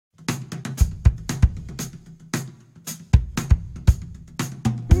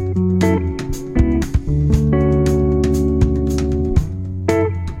Welcome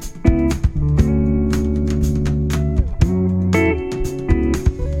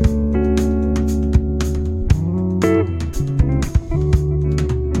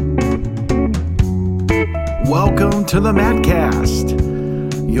to the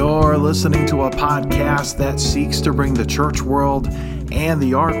Mattcast. You're listening to a podcast that seeks to bring the church world and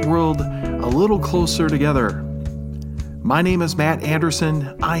the art world a little closer together. My name is Matt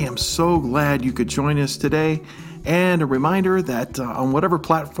Anderson. I am so glad you could join us today. And a reminder that on whatever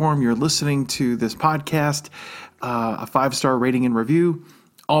platform you're listening to this podcast, a 5-star rating and review,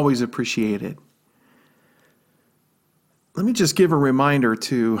 always appreciated. Let me just give a reminder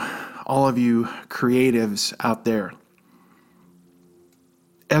to all of you creatives out there.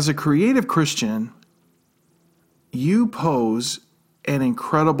 As a creative Christian, you pose an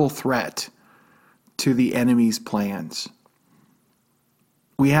incredible threat to the enemy's plans.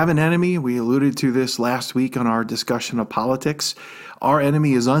 We have an enemy. We alluded to this last week on our discussion of politics. Our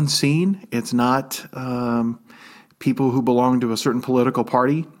enemy is unseen. It's not people who belong to a certain political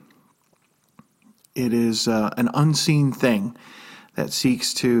party. It is an unseen thing that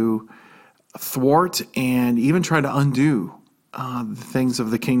seeks to thwart and even try to undo the things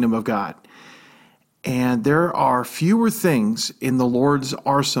of the kingdom of God. And there are fewer things in the Lord's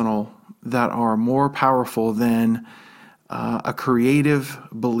arsenal that are more powerful than a creative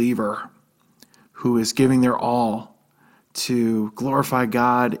believer who is giving their all to glorify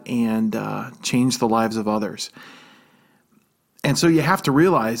God and change the lives of others. And so you have to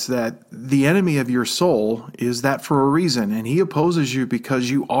realize that the enemy of your soul is that for a reason, and he opposes you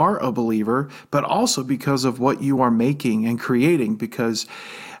because you are a believer, but also because of what you are making and creating, because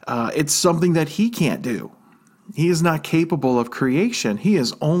it's something that he can't do. He is not capable of creation. He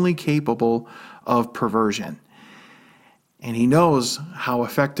is only capable of perversion. And he knows how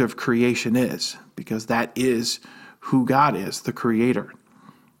effective creation is, because that is who God is, the creator.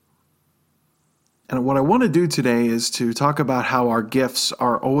 And what I want to do today is to talk about how our gifts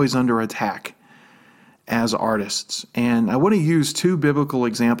are always under attack as artists. And I want to use 2 biblical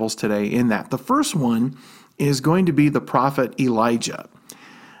examples today in that. The first one is going to be the prophet Elijah.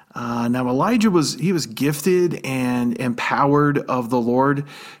 Now, Elijah was gifted and empowered of the Lord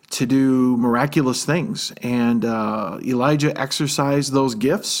to do miraculous things. And Elijah exercised those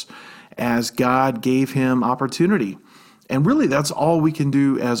gifts as God gave him opportunity. And really, that's all we can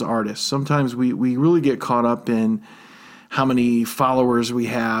do as artists. Sometimes we really get caught up in how many followers we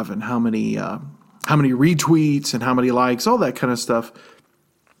have and how many retweets and how many likes, all that kind of stuff,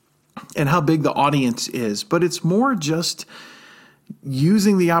 and how big the audience is. But it's more just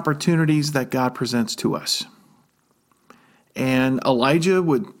using the opportunities that God presents to us. And Elijah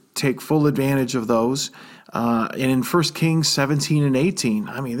would take full advantage of those. And in 1 Kings 17 and 18,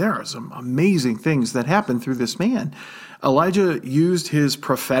 I mean, there are some amazing things that happened through this man. Elijah used his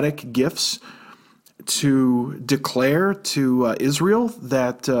prophetic gifts to declare to Israel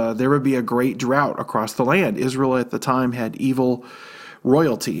that there would be a great drought across the land. Israel at the time had evil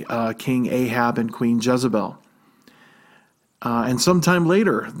royalty, King Ahab and Queen Jezebel. And sometime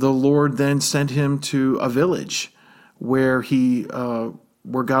later, the Lord then sent him to a village where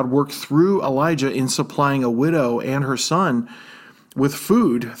God worked through Elijah in supplying a widow and her son with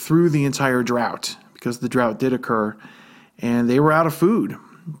food through the entire drought, because the drought did occur. And they were out of food,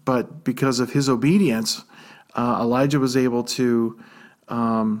 but because of his obedience, Elijah was able to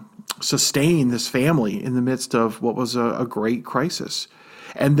sustain this family in the midst of what was a great crisis.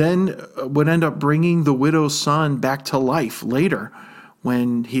 And then would end up bringing the widow's son back to life later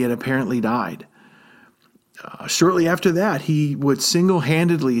when he had apparently died. Shortly after that, he would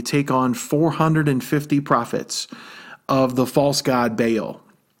single-handedly take on 450 prophets of the false god Baal.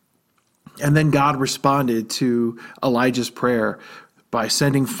 And then God responded to Elijah's prayer by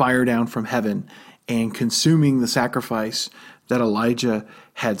sending fire down from heaven and consuming the sacrifice that Elijah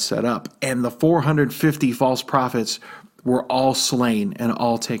had set up. And the 450 false prophets were all slain and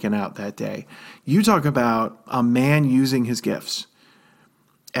all taken out that day. You talk about a man using his gifts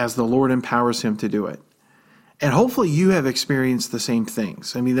as the Lord empowers him to do it. And hopefully you have experienced the same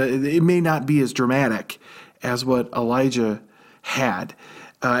things. I mean, it may not be as dramatic as what Elijah had.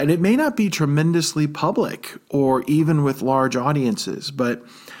 And it may not be tremendously public or even with large audiences, but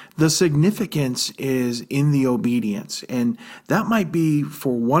the significance is in the obedience. And that might be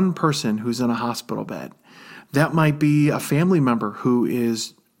for one person who's in a hospital bed. That might be a family member who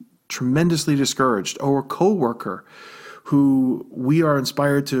is tremendously discouraged, or a coworker who we are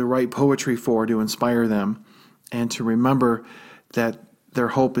inspired to write poetry for, to inspire them and to remember that their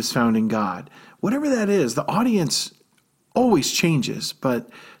hope is found in God. Whatever that is, the audience always changes, but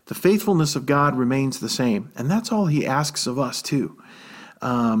the faithfulness of God remains the same. And that's all he asks of us too.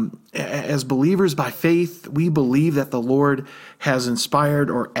 As believers by faith, we believe that the Lord has inspired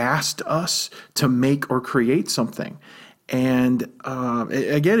or asked us to make or create something. And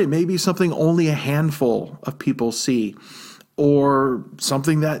again, it may be something only a handful of people see, or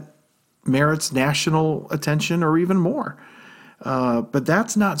something that merits national attention or even more. But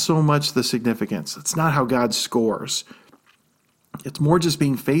that's not so much the significance. It's not how God scores. It's more just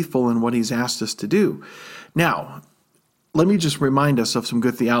being faithful in what he's asked us to do. Now, let me just remind us of some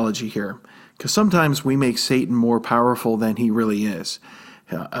good theology here, because sometimes we make Satan more powerful than he really is.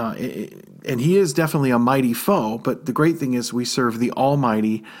 And he is definitely a mighty foe, but the great thing is we serve the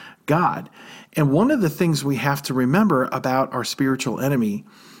Almighty God. And one of the things we have to remember about our spiritual enemy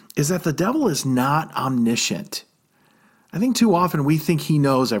is that the devil is not omniscient. I think too often we think he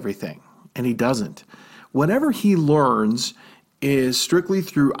knows everything, and he doesn't. Whatever he learns is strictly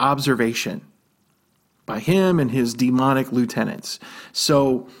through observation by him and his demonic lieutenants.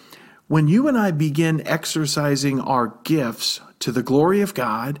 So when you and I begin exercising our gifts to the glory of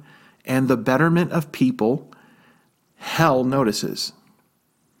God and the betterment of people, hell notices.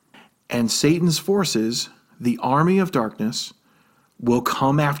 And Satan's forces, the army of darkness, will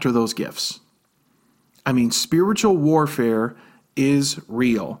come after those gifts. I mean, spiritual warfare is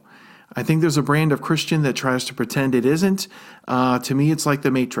real. I think there's a brand of Christian that tries to pretend it isn't. To me, it's like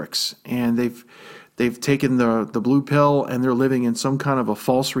the Matrix, and they've taken the blue pill and they're living in some kind of a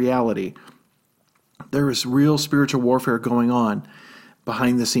false reality. There is real spiritual warfare going on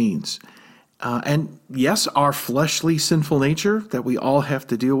behind the scenes. And yes, our fleshly sinful nature that we all have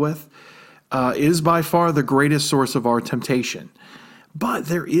to deal with is by far the greatest source of our temptation. But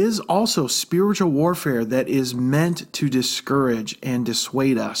there is also spiritual warfare that is meant to discourage and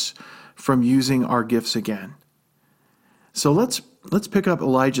dissuade us from using our gifts again. So let's pick up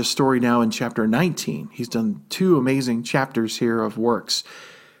Elijah's story now in chapter 19. He's done 2 amazing chapters here of works.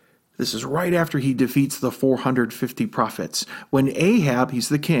 This is right after he defeats the 450 prophets. When Ahab, he's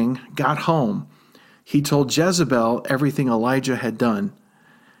the king, got home, he told Jezebel everything Elijah had done,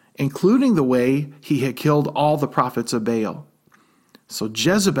 including the way he had killed all the prophets of Baal. So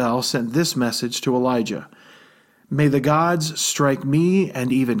Jezebel sent this message to Elijah: "May the gods strike me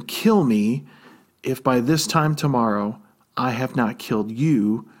and even kill me if by this time tomorrow I have not killed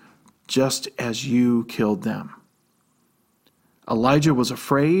you just as you killed them." Elijah was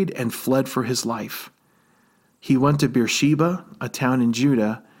afraid and fled for his life. He went to Beersheba, a town in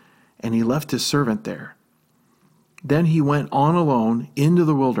Judah, and he left his servant there. Then he went on alone into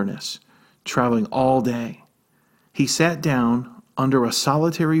the wilderness, traveling all day. He sat down under a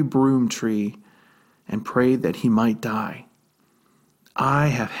solitary broom tree and prayed that he might die. "I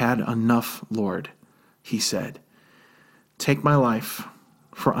have had enough, Lord," he said. "Take my life,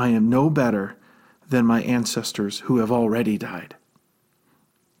 for I am no better than my ancestors who have already died."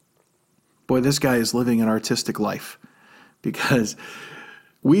 Boy, this guy is living an artistic life, because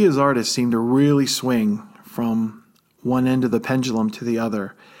we as artists seem to really swing from one end of the pendulum to the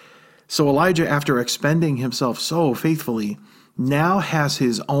other. So Elijah, after expending himself so faithfully, now has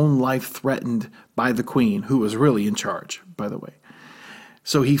his own life threatened by the queen, who was really in charge, by the way.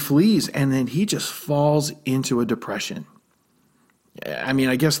 So he flees, and then he just falls into a depression. I mean,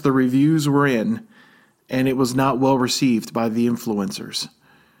 I guess the reviews were in, and it was not well received by the influencers.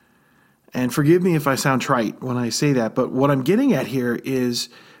 And forgive me if I sound trite when I say that, but what I'm getting at here is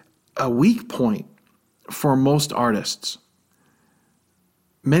a weak point for most artists.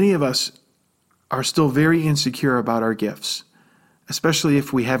 Many of us are still very insecure about our gifts, especially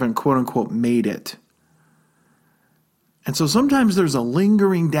if we haven't, quote unquote, made it. And so sometimes there's a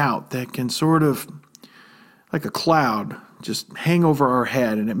lingering doubt that can sort of, like a cloud, just hang over our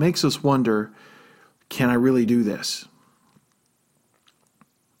head, and it makes us wonder, can I really do this?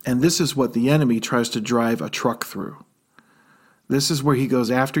 And this is what the enemy tries to drive a truck through. This is where he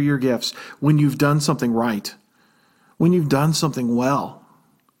goes after your gifts when you've done something right, when you've done something well.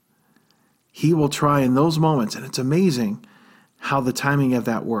 He will try in those moments, and it's amazing how the timing of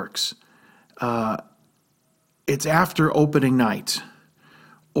that works. It's after opening night,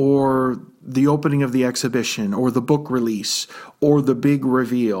 or the opening of the exhibition, or the book release, or the big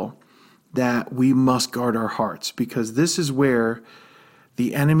reveal, that we must guard our hearts, because this is where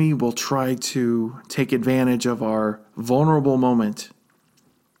the enemy will try to take advantage of our vulnerable moment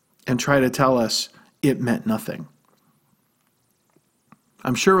and try to tell us it meant nothing.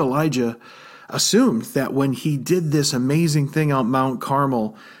 I'm sure Elijah assumed that when he did this amazing thing on Mount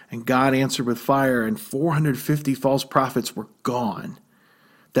Carmel and God answered with fire and 450 false prophets were gone,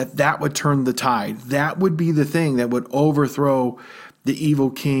 that would turn the tide. That would be the thing that would overthrow the evil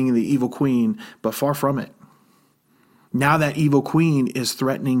king, the evil queen, but far from it. Now that evil queen is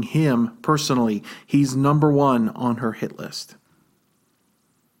threatening him personally. He's number one on her hit list.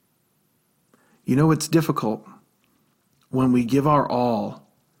 You know, it's difficult when we give our all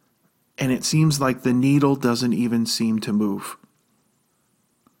and it seems like the needle doesn't even seem to move.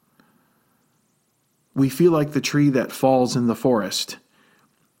 We feel like the tree that falls in the forest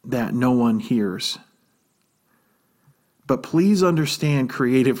that no one hears. But please understand,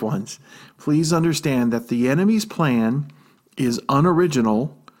 creative ones, please understand that the enemy's plan is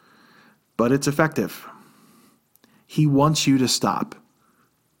unoriginal, but it's effective. He wants you to stop.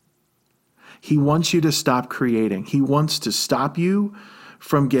 He wants you to stop creating. He wants to stop you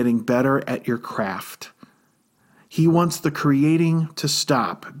from getting better at your craft. He wants the creating to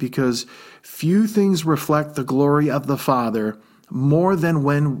stop because few things reflect the glory of the Father more than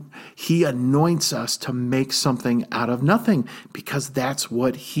when he anoints us to make something out of nothing, because that's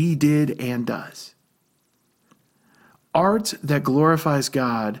what he did and does. Art that glorifies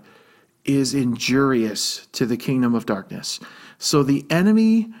God is injurious to the kingdom of darkness. So the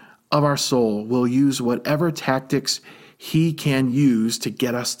enemy of our soul will use whatever tactics he can use to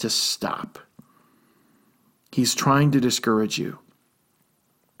get us to stop. He's trying to discourage you.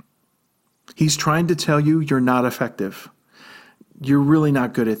 He's trying to tell you you're not effective. You're really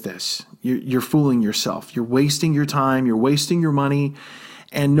not good at this. You're fooling yourself. You're wasting your time. You're wasting your money.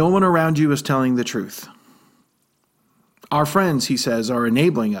 And no one around you is telling the truth. Our friends, he says, are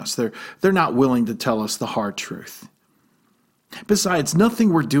enabling us. They're not willing to tell us the hard truth. Besides,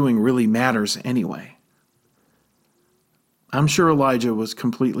 nothing we're doing really matters anyway. I'm sure Elijah was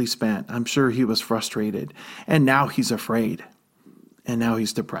completely spent. I'm sure he was frustrated. And now he's afraid. And now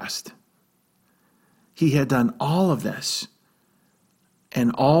he's depressed. He had done all of this.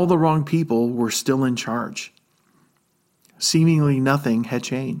 And all the wrong people were still in charge. Seemingly nothing had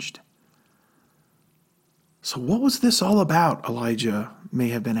changed. So what was this all about, Elijah may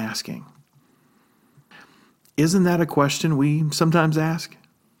have been asking. Isn't that a question we sometimes ask?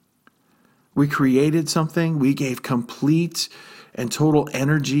 We created something, we gave complete and total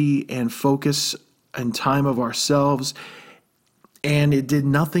energy and focus and time of ourselves, and it did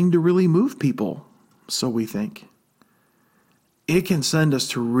nothing to really move people, so we think. It can send us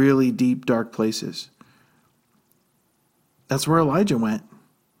to really deep, dark places. That's where Elijah went.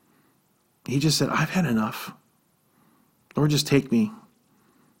 He just said, I've had enough. Lord, just take me.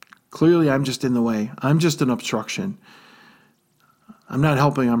 Clearly, I'm just in the way. I'm just an obstruction. I'm not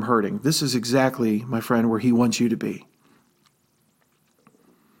helping, I'm hurting. This is exactly, my friend, where he wants you to be.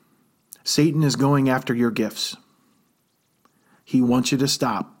 Satan is going after your gifts. He wants you to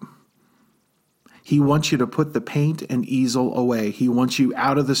stop. He wants you to put the paint and easel away. He wants you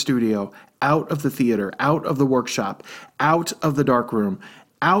out of the studio, out of the theater, out of the workshop, out of the dark room,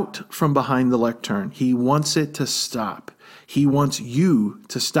 out from behind the lectern. He wants it to stop. He wants you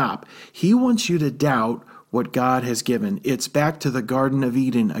to stop. He wants you to doubt what God has given. It's back to the Garden of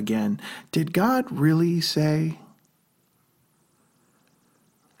Eden again. Did God really say?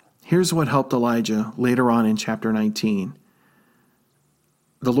 Here's what helped Elijah later on in chapter 19.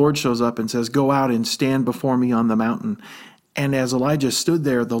 The Lord shows up and says, go out and stand before me on the mountain. And as Elijah stood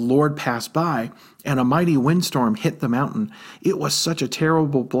there, the Lord passed by, and a mighty windstorm hit the mountain. It was such a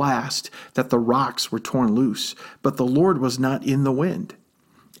terrible blast that the rocks were torn loose, but the Lord was not in the wind.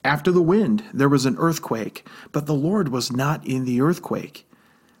 After the wind, there was an earthquake, but the Lord was not in the earthquake.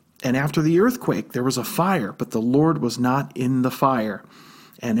 And after the earthquake, there was a fire, but the Lord was not in the fire.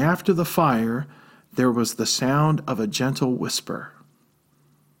 And after the fire, there was the sound of a gentle whisper.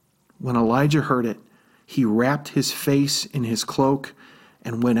 When Elijah heard it, he wrapped his face in his cloak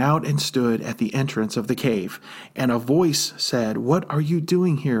and went out and stood at the entrance of the cave. And a voice said, what are you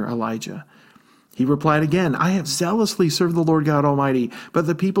doing here, Elijah? He replied again, I have zealously served the Lord God Almighty, but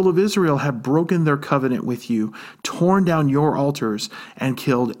the people of Israel have broken their covenant with you, torn down your altars, and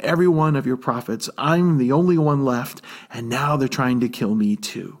killed every one of your prophets. I'm the only one left, and now they're trying to kill me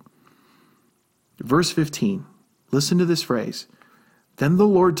too. Verse 15, listen to this phrase. Then the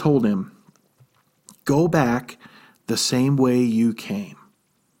Lord told him, go back the same way you came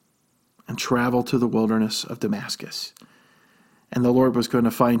and travel to the wilderness of Damascus. And the Lord was going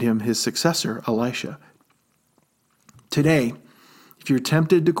to find him his successor, Elisha. Today, if you're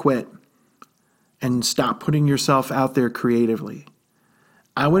tempted to quit and stop putting yourself out there creatively,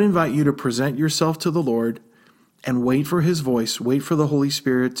 I would invite you to present yourself to the Lord and wait for his voice, wait for the Holy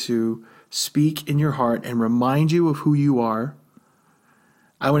Spirit to speak in your heart and remind you of who you are.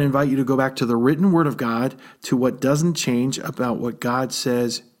 I would invite you to go back to the written word of God, to what doesn't change about what God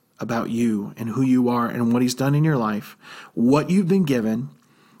says about you and who you are and what he's done in your life, what you've been given,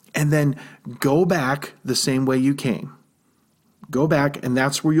 and then go back the same way you came. Go back, and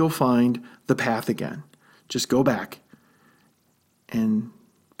that's where you'll find the path again. Just go back and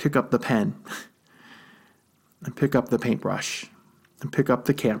pick up the pen and pick up the paintbrush and pick up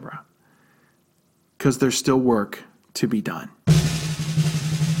the camera, because there's still work to be done.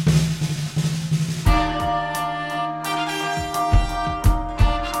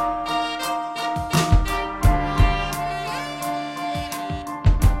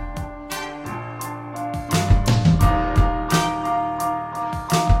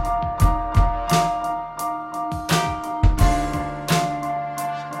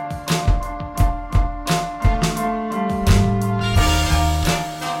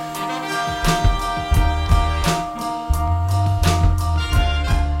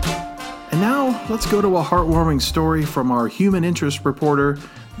 Let's go to a heartwarming story from our human interest reporter,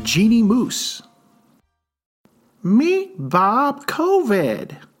 Jeannie Moose. Meet Bob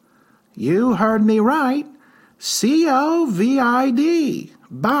COVID. You heard me right. COVID.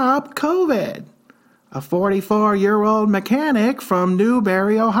 Bob COVID. A 44-year-old mechanic from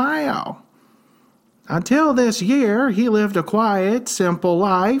Newberry, Ohio. Until this year, he lived a quiet, simple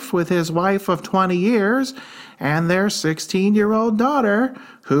life with his wife of 20 years and their 16-year-old daughter,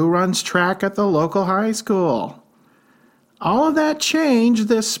 who runs track at the local high school. All of that changed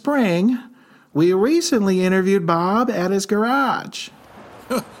this spring. We recently interviewed Bob at his garage.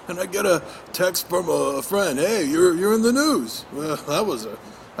 And I get a text from a friend, "Hey, you're in the news." Well, that was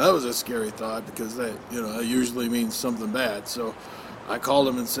a scary thought, because that usually means something bad. So I called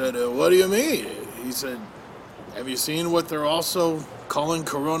him and said, "What do you mean?" He said, "Have you seen what they're also calling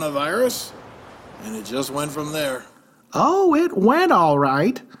coronavirus?" And it just went from there. Oh, it went all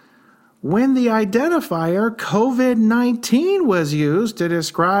right. When the identifier COVID-19 was used to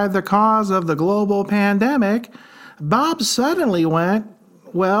describe the cause of the global pandemic, Bob suddenly went,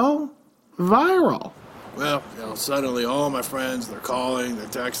 viral. Well, suddenly all my friends, they're calling, they're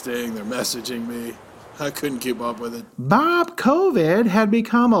texting, they're messaging me. I couldn't keep up with it. Bob COVID had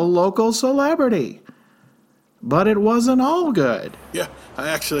become a local celebrity. But it wasn't all good. Yeah, I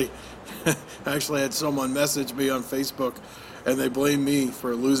actually had someone message me on Facebook, and they blamed me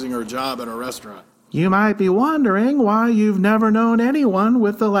for losing her job at a restaurant. You might be wondering why you've never known anyone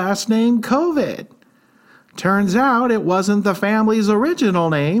with the last name COVID. Turns out it wasn't the family's original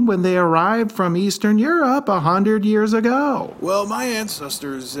name when they arrived from Eastern Europe 100 years ago. Well, my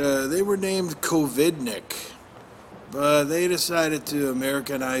ancestors, they were named Covidnik, but they decided to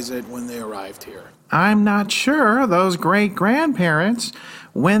Americanize it when they arrived here. I'm not sure those great-grandparents,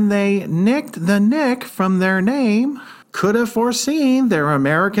 when they nicked the Nick from their name, could have foreseen their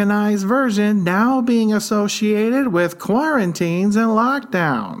Americanized version now being associated with quarantines and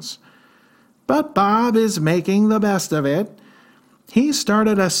lockdowns. But Bob is making the best of it. He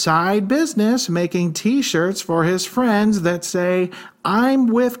started a side business making t-shirts for his friends that say, "I'm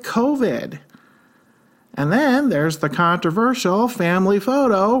with COVID." And then there's the controversial family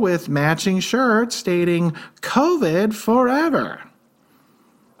photo with matching shirts stating COVID forever.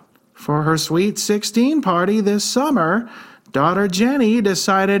 For her Sweet 16 party this summer, daughter Jenny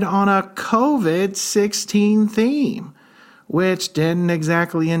decided on a COVID-16 theme, which didn't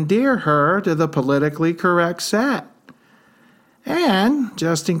exactly endear her to the politically correct set. And,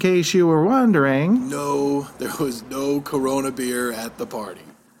 just in case you were wondering... No, there was no Corona beer at the party.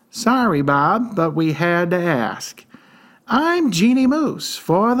 Sorry, Bob, but we had to ask. I'm Jeannie Moose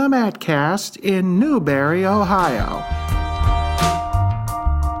for the Mattcast in Newberry, Ohio.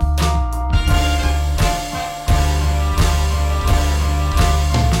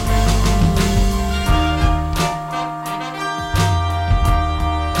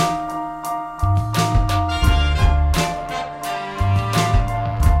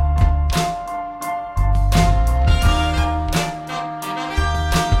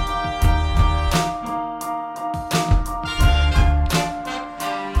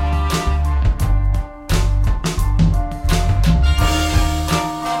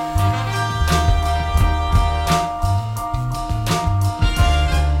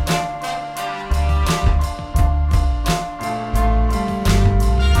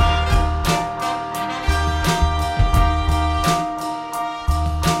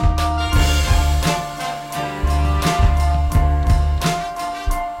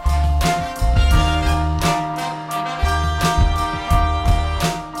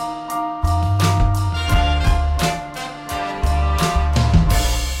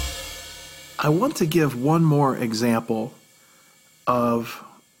 I want to give one more example of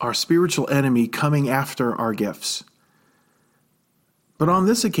our spiritual enemy coming after our gifts. But on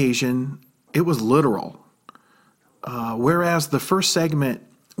this occasion, it was literal. Whereas the first segment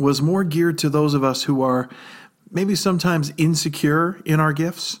was more geared to those of us who are maybe sometimes insecure in our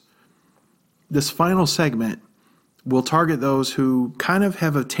gifts, this final segment will target those who kind of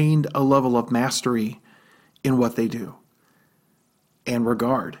have attained a level of mastery in what they do and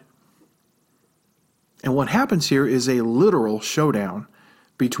regard. And what happens here is a literal showdown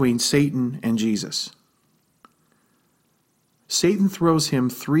between Satan and Jesus. Satan throws him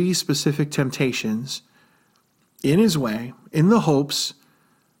 3 specific temptations in his way in the hopes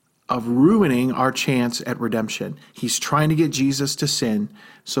of ruining our chance at redemption. He's trying to get Jesus to sin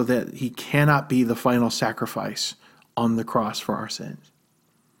so that he cannot be the final sacrifice on the cross for our sins.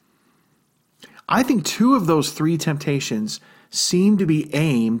 I think 2 of those 3 temptations seem to be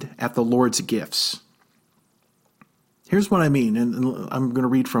aimed at the Lord's gifts. Here's what I mean, and I'm going to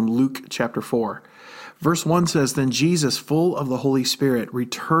read from Luke chapter 4. Verse 1 says, "Then Jesus, full of the Holy Spirit,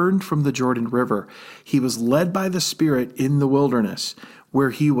 returned from the Jordan River. He was led by the Spirit in the wilderness, where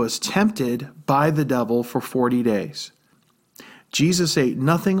he was tempted by the devil for 40 days. Jesus ate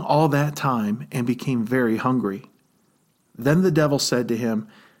nothing all that time and became very hungry. Then the devil said to him,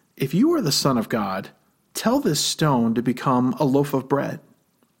 'If you are the Son of God, tell this stone to become a loaf of bread.'"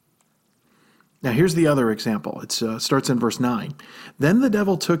 Now here's the other example. It starts in verse 9. "Then the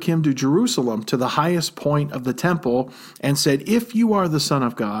devil took him to Jerusalem, to the highest point of the temple, and said, 'If you are the Son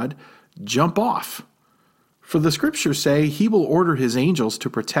of God, jump off. For the scriptures say he will order his angels to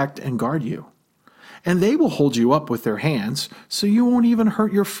protect and guard you. And they will hold you up with their hands, so you won't even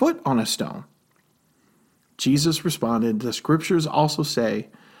hurt your foot on a stone.' Jesus responded, 'The scriptures also say,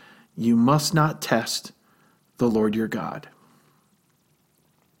 you must not test the Lord your God.'"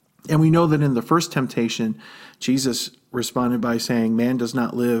 And we know that in the first temptation, Jesus responded by saying, "Man does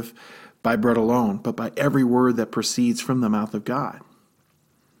not live by bread alone, but by every word that proceeds from the mouth of God."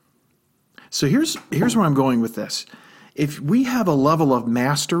 So here's where I'm going with this. If we have a level of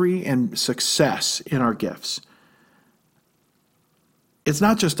mastery and success in our gifts, it's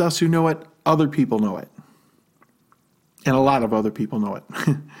not just us who know it, other people know it. And a lot of other people know it.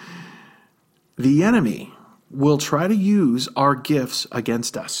 The enemy will try to use our gifts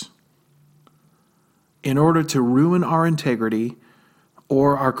against us in order to ruin our integrity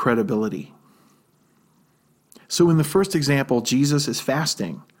or our credibility. So in the first example, Jesus is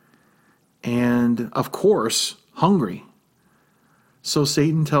fasting and, of course, hungry. So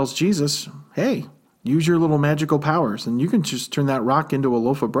Satan tells Jesus, "Hey, use your little magical powers and you can just turn that rock into a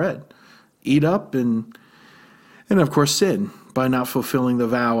loaf of bread. Eat up and of course sin by not fulfilling the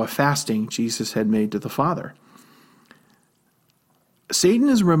vow of fasting Jesus had made to the Father." Satan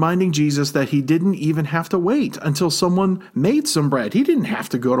is reminding Jesus that he didn't even have to wait until someone made some bread. He didn't have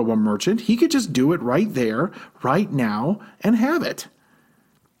to go to a merchant. He could just do it right there, right now, and have it.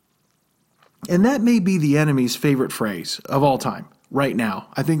 And that may be the enemy's favorite phrase of all time, right now.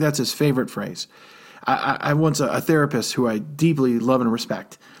 I think that's his favorite phrase. I once, a therapist who I deeply love and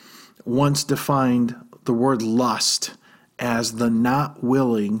respect, once defined the word lust as the not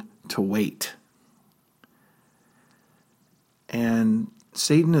willing to wait. And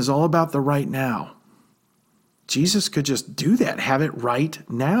Satan is all about the right now. Jesus could just do that, have it right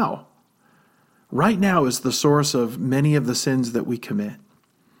now. Right now is the source of many of the sins that we commit.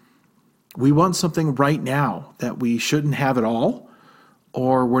 We want something right now that we shouldn't have at all,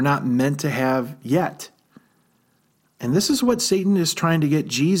 or we're not meant to have yet. And this is what Satan is trying to get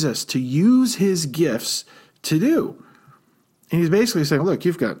Jesus to use his gifts to do. And he's basically saying, look,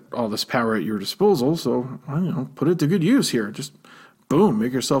 you've got all this power at your disposal, so put it to good use here. Just boom,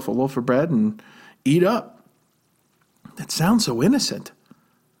 make yourself a loaf of bread and eat up. That sounds so innocent.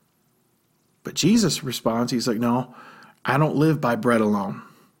 But Jesus responds, he's like, no, I don't live by bread alone.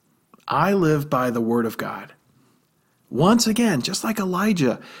 I live by the word of God. Once again, just like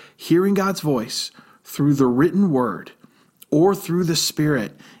Elijah, hearing God's voice through the written word or through the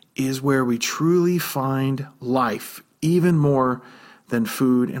Spirit is where we truly find life, even more than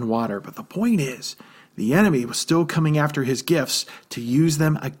food and water. But the point is, the enemy was still coming after his gifts to use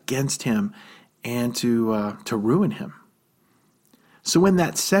them against him and to ruin him. So in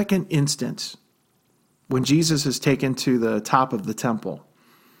that second instance, when Jesus is taken to the top of the temple,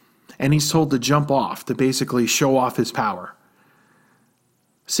 and he's told to jump off, to basically show off his power,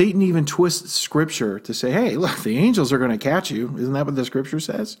 Satan even twists Scripture to say, hey, look, the angels are going to catch you. Isn't that what the Scripture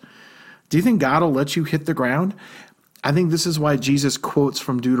says? Do you think God will let you hit the ground? I think this is why Jesus quotes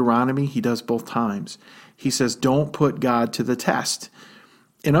from Deuteronomy. He does both times. He says, don't put God to the test.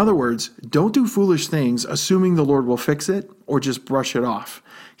 In other words, don't do foolish things assuming the Lord will fix it or just brush it off.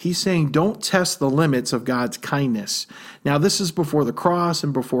 He's saying don't test the limits of God's kindness. Now, this is before the cross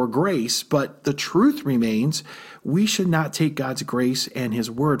and before grace, but the truth remains we should not take God's grace and his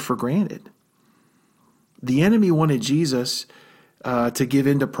word for granted. The enemy wanted Jesus to give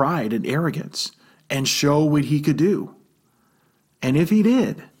in to pride and arrogance and show what he could do. And if he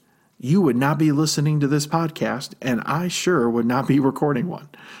did, you would not be listening to this podcast, and I sure would not be recording one,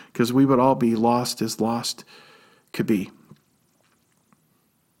 because we would all be lost as lost could be.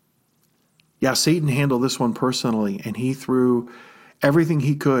 Yeah, Satan handled this one personally, and he threw everything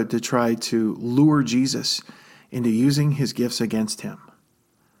he could to try to lure Jesus into using his gifts against him.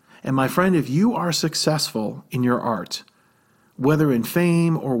 And my friend, if you are successful in your art, whether in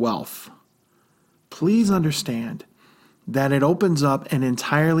fame or wealth, please understand that it opens up an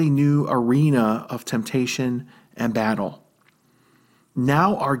entirely new arena of temptation and battle.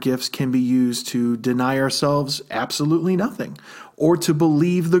 Now our gifts can be used to deny ourselves absolutely nothing, or to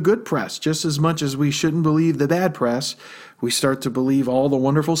believe the good press. Just as much as we shouldn't believe the bad press, we start to believe all the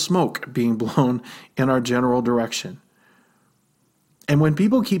wonderful smoke being blown in our general direction. And when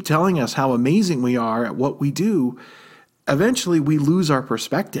people keep telling us how amazing we are at what we do, eventually we lose our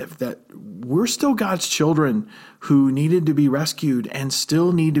perspective that we're still God's children who needed to be rescued and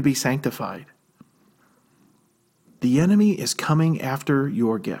still need to be sanctified. The enemy is coming after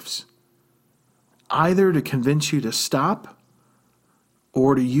your gifts, either to convince you to stop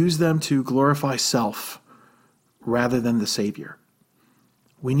or to use them to glorify self rather than the Savior.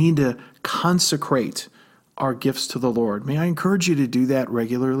 We need to consecrate our gifts to the Lord. May I encourage you to do that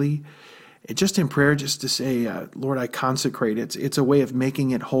regularly? Just in prayer, just to say, Lord, I consecrate it. It's a way of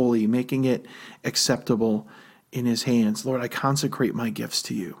making it holy, making it acceptable in his hands. Lord, I consecrate my gifts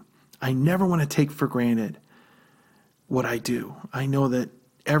to you. I never want to take for granted what I do. I know that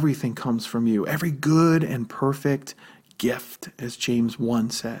everything comes from you. Every good and perfect gift, as James 1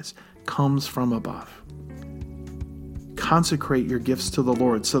 says, comes from above. Consecrate your gifts to the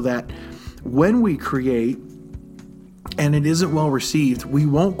Lord so that when we create and it isn't well received, we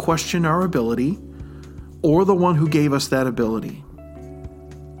won't question our ability or the one who gave us that ability.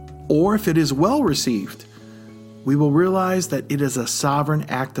 Or if it is well received, we will realize that it is a sovereign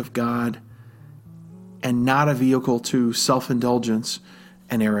act of God and not a vehicle to self-indulgence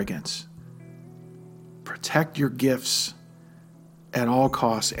and arrogance. Protect your gifts at all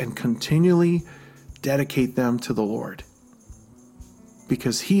costs and continually dedicate them to the Lord,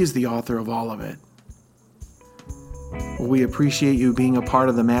 because he is the author of all of it. We appreciate you being a part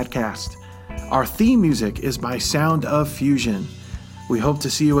of the Madcast. Our theme music is by Sound of Fusion. We hope to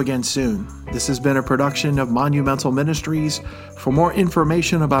see you again soon. This has been a production of Monumental Ministries. For more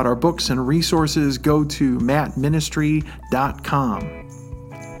information about our books and resources, go to mattministry.com.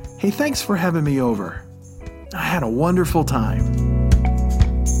 Hey, thanks for having me over. I had a wonderful time.